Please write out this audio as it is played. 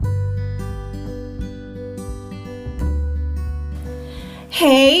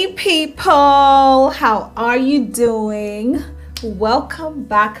Hey people, how are you doing? Welcome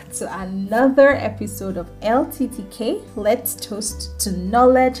back to another episode of LTTK. Let's toast to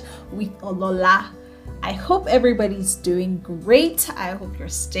knowledge with Olola. I hope everybody's doing great. I hope you're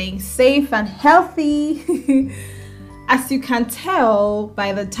staying safe and healthy. As you can tell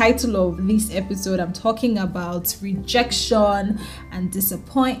by the title of this episode, I'm talking about rejection and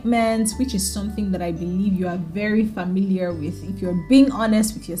disappointment, which is something that I believe you are very familiar with. If you're being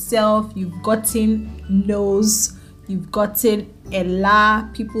honest with yourself, you've gotten no's, you've gotten a la,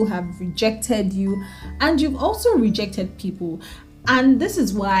 people have rejected you, and you've also rejected people. And this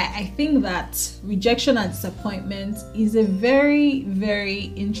is why I think that rejection and disappointment is a very, very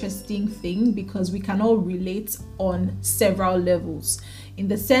interesting thing, because we can all relate on several levels, in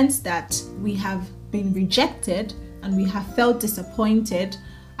the sense that we have been rejected and we have felt disappointed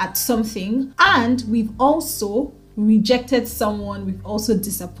at something, and we've also rejected someone, we've also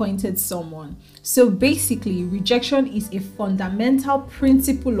disappointed someone. So basically, rejection is a fundamental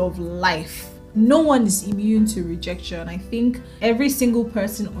principle of life. No one is immune to rejection. I think every single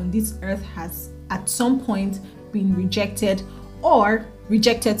person on this earth has at some point been rejected or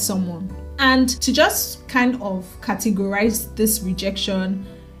rejected someone. And to just kind of categorize this rejection,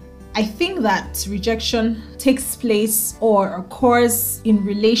 I think that rejection takes place or occurs in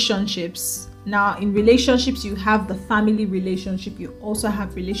relationships. Now, in relationships, you have the family relationship, you also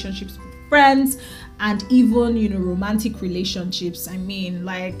have relationships with friends, and even romantic relationships. I mean,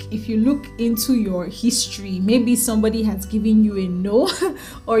 like, if you look into your history, maybe somebody has given you a no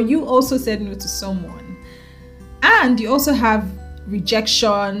or you also said no to someone. And you also have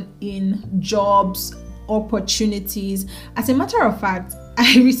rejection in jobs, opportunities. As a matter of fact,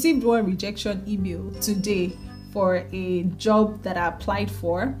 I received one rejection email today for a job that I applied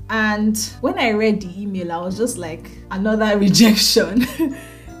for, and when I read the email, I was just like, another rejection.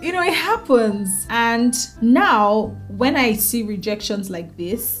 It happens. And now when I see rejections like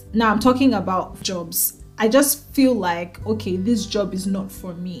this, now I'm talking about jobs, I just feel like, okay, this job is not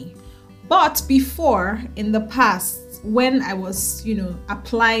for me. But before, in the past, when I was,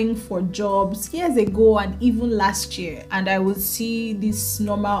 applying for jobs years ago and even last year, and I would see this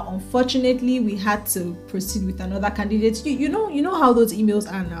normal, unfortunately, we had to proceed with another candidate. You know how those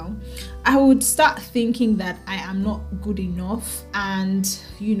emails are now. I would start thinking that I am not good enough, and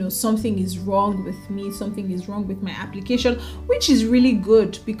something is wrong with me, something is wrong with my application, which is really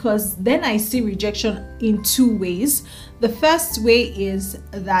good, because then I see rejection in two ways. The first way is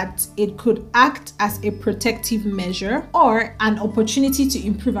that it could act as a protective measure or an opportunity to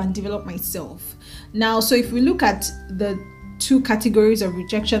improve and develop myself. Now, so if we look at the two categories of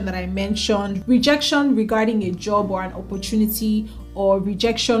rejection that I mentioned, rejection regarding a job or an opportunity, or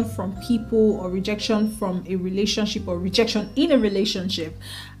rejection from people, or rejection from a relationship, or rejection in a relationship,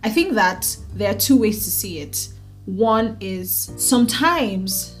 I think that there are two ways to see it. One is,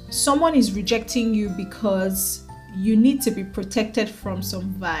 sometimes someone is rejecting you because you need to be protected from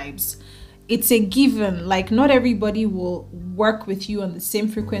some vibes. It's a given. Like, not everybody will work with you on the same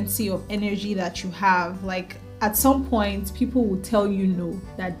frequency of energy that you have. Like, at some point, people will tell you no,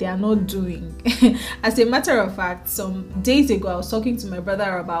 that they are not doing. As a matter of fact, some days ago, I was talking to my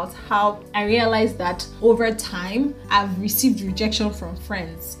brother about how I realized that over time, I've received rejection from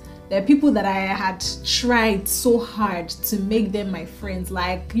friends. There are people that I had tried so hard to make them my friends.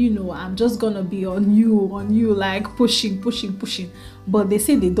 Like, I'm just gonna be on you, like pushing. But they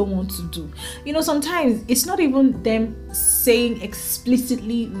say they don't want to do. Sometimes it's not even them saying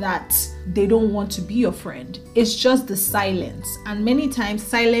explicitly that they don't want to be your friend. It's just the silence. And many times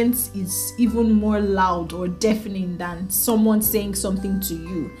silence is even more loud or deafening than someone saying something to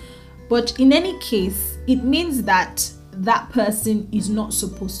you. But in any case, it means that that person is not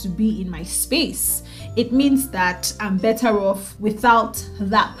supposed to be in my space. It means that I'm better off without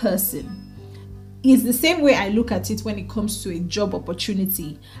that person. It's the same way I look at it when it comes to a job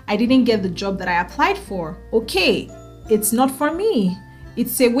opportunity. I didn't get the job that I applied for. Okay, it's not for me.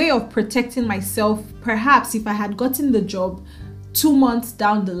 It's a way of protecting myself. Perhaps if I had gotten the job 2 months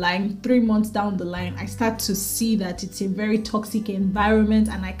down the line, 3 months down the line, I start to see that it's a very toxic environment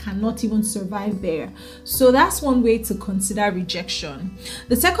and I cannot even survive there. So that's one way to consider rejection.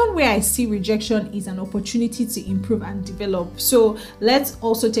 The second way I see rejection is an opportunity to improve and develop. So let's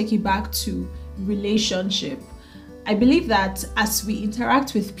also take it back to relationship. I believe that as we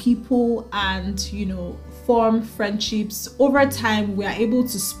interact with people and form friendships, over time we are able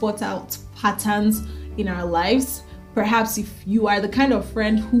to spot out patterns in our lives. Perhaps if you are the kind of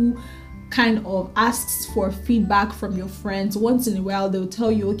friend who kind of asks for feedback from your friends. Once in a while, they'll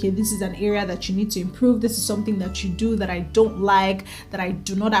tell you, okay, this is an area that you need to improve. This is something that you do that I don't like, that I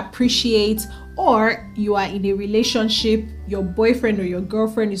do not appreciate. Or you are in a relationship, your boyfriend or your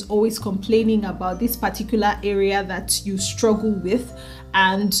girlfriend is always complaining about this particular area that you struggle with,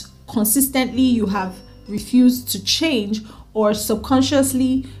 and consistently you have refused to change, or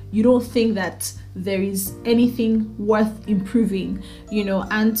subconsciously you don't think that there is anything worth improving,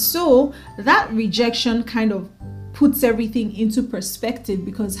 and so that rejection kind of puts everything into perspective,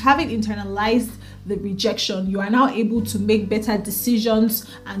 because having internalized the rejection, you are now able to make better decisions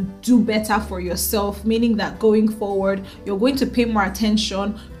and do better for yourself, meaning that going forward, you're going to pay more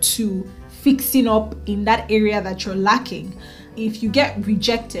attention to fixing up in that area that you're lacking. If you get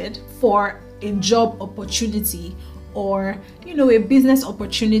rejected for a job opportunity or a business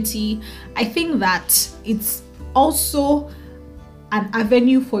opportunity, I think that it's also an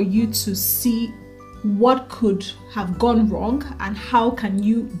avenue for you to see what could have gone wrong and how can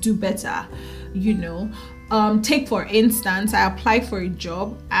you do better. Take for instance, I applied for a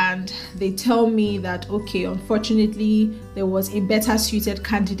job and they tell me that, okay, unfortunately there was a better suited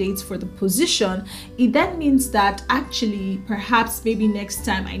candidate for the position. It then means that actually perhaps maybe next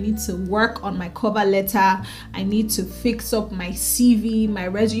time I need to work on my cover letter, I need to fix up my CV, my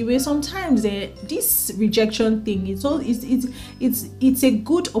resume. Sometimes this rejection thing, it's a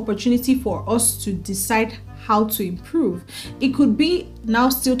good opportunity for us to decide how to improve. It could be, now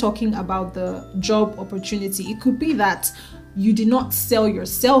still talking about the job opportunity, it could be that you did not sell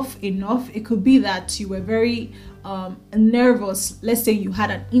yourself enough. It could be that you were very nervous. Let's say you had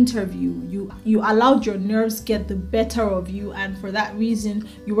an interview, you allowed your nerves get the better of you, and for that reason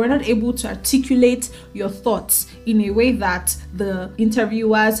you were not able to articulate your thoughts in a way that the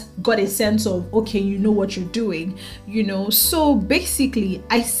interviewers got a sense of, okay, you know what you're doing. So basically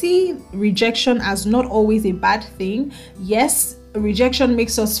I see rejection as not always a bad thing. Yes, rejection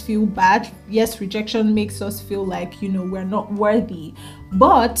makes us feel bad. Yes, rejection makes us feel like we're not worthy,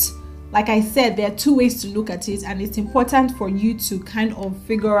 but like I said, there are two ways to look at it, and it's important for you to kind of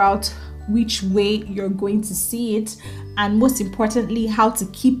figure out which way you're going to see it, and most importantly, how to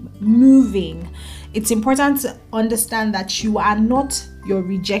keep moving. It's important to understand that you are not your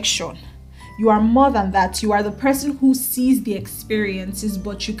rejection. You are more than that. You are the person who sees the experiences,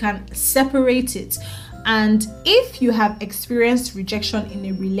 but you can separate it. And if you have experienced rejection in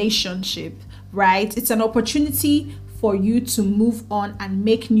a relationship, right, it's an opportunity for you to move on and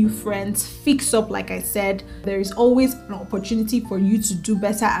make new friends, fix up. Like I said, there is always an opportunity for you to do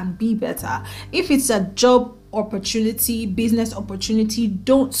better and be better. If it's a job opportunity, business opportunity,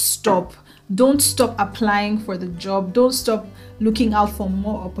 don't stop applying for the job. Don't stop looking out for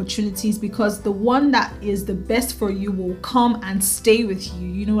more opportunities, because the one that is the best for you will come and stay with you.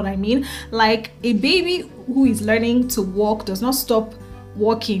 You know what I mean? Like a baby who is learning to walk does not stop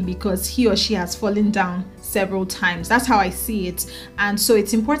walking because he or she has fallen down several times. That's how I see it. And so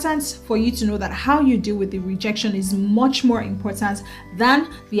it's important for you to know that how you deal with the rejection is much more important than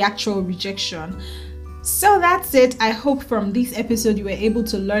the actual rejection. So that's it. I hope from this episode you were able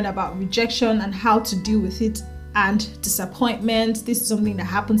to learn about rejection and how to deal with it and disappointment. This is something that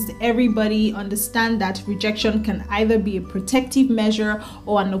happens to everybody. Understand that rejection can either be a protective measure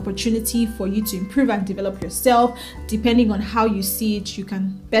or an opportunity for you to improve and develop yourself. Depending on how you see it, you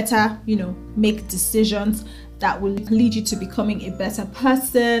can better, make decisions that will lead you to becoming a better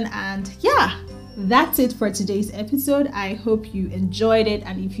person. And yeah, that's it for today's episode. I hope you enjoyed it,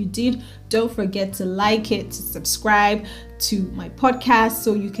 and if you did, don't forget to like it, to subscribe to my podcast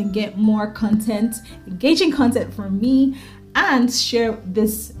so you can get more content, engaging content from me, and share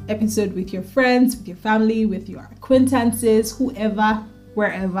this episode with your friends, with your family, with your acquaintances, whoever,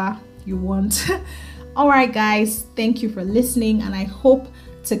 wherever you want. All right, guys, thank you for listening, and I hope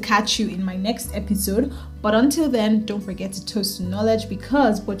to catch you in my next episode. But until then, don't forget to toast to knowledge,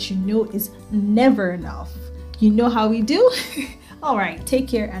 because what you know is never enough. You know how we do? All right, take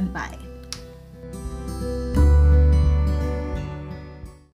care and bye.